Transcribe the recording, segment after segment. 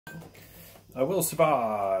I will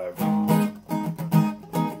survive.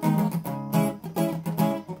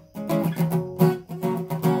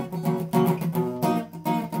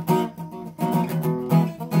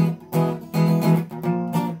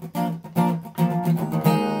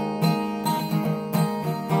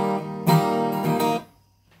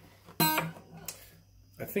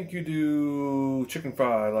 I think you do chicken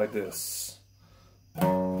fry like this.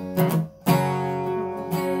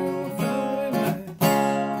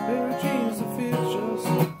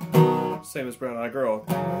 Same as Brown Eyed Girl.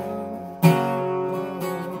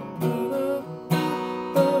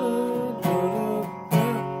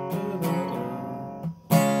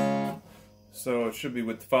 So it should be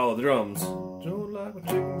with Follow the Drums. Don't like what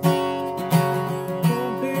chicken.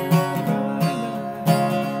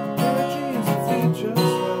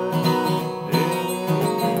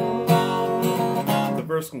 The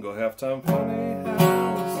verse can go halftime. Funny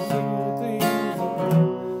how simple things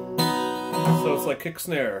are. So it's like kick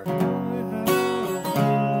snare.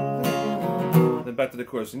 Then back to the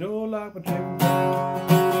chorus. You know, like what chicken.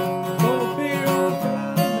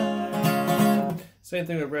 Same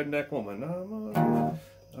thing with Redneck Woman.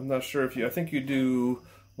 I'm not sure if you. I think you do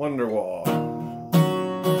Wonderwall.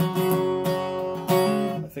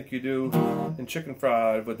 I think you do in Chicken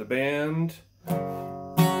Fried with the band.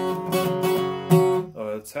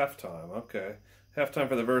 Oh, it's halftime. Okay, halftime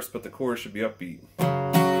for the verse, but the chorus should be upbeat.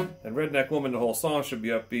 And Redneck Woman, the whole song should be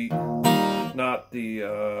upbeat, not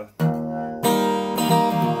the.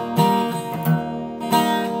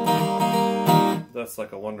 That's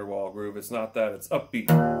like a Wonderwall groove. It's not that, it's upbeat.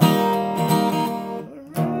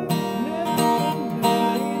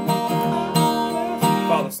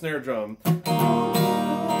 Follow the snare drum.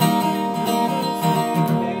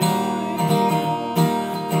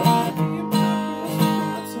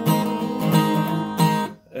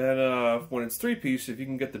 And when it's three-piece, if you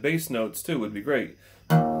can get the bass notes too, would be great.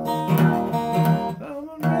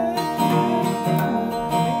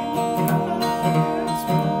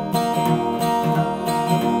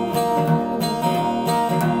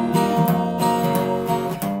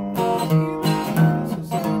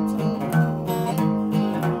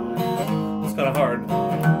 Hard. But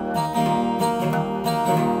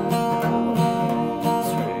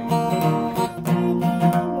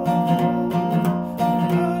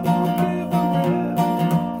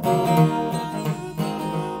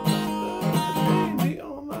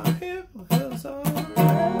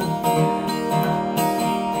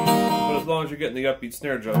as long as you're getting the upbeat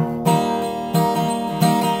snare drum.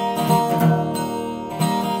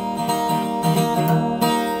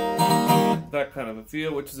 That kind of a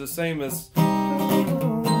feel, which is the same as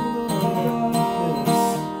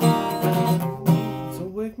so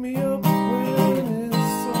wake me up when it's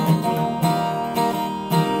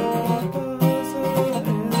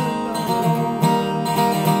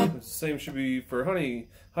the same should be for Honey.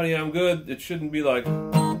 Honey, I'm Good. It shouldn't be like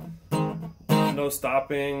no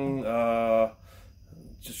stopping.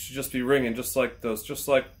 Just be ringing, just like those, just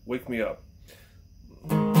like Wake Me Up,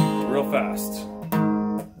 real fast.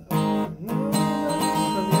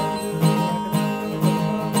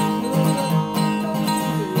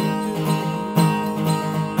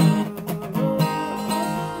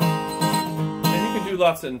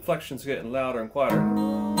 Lots of inflections getting louder and quieter.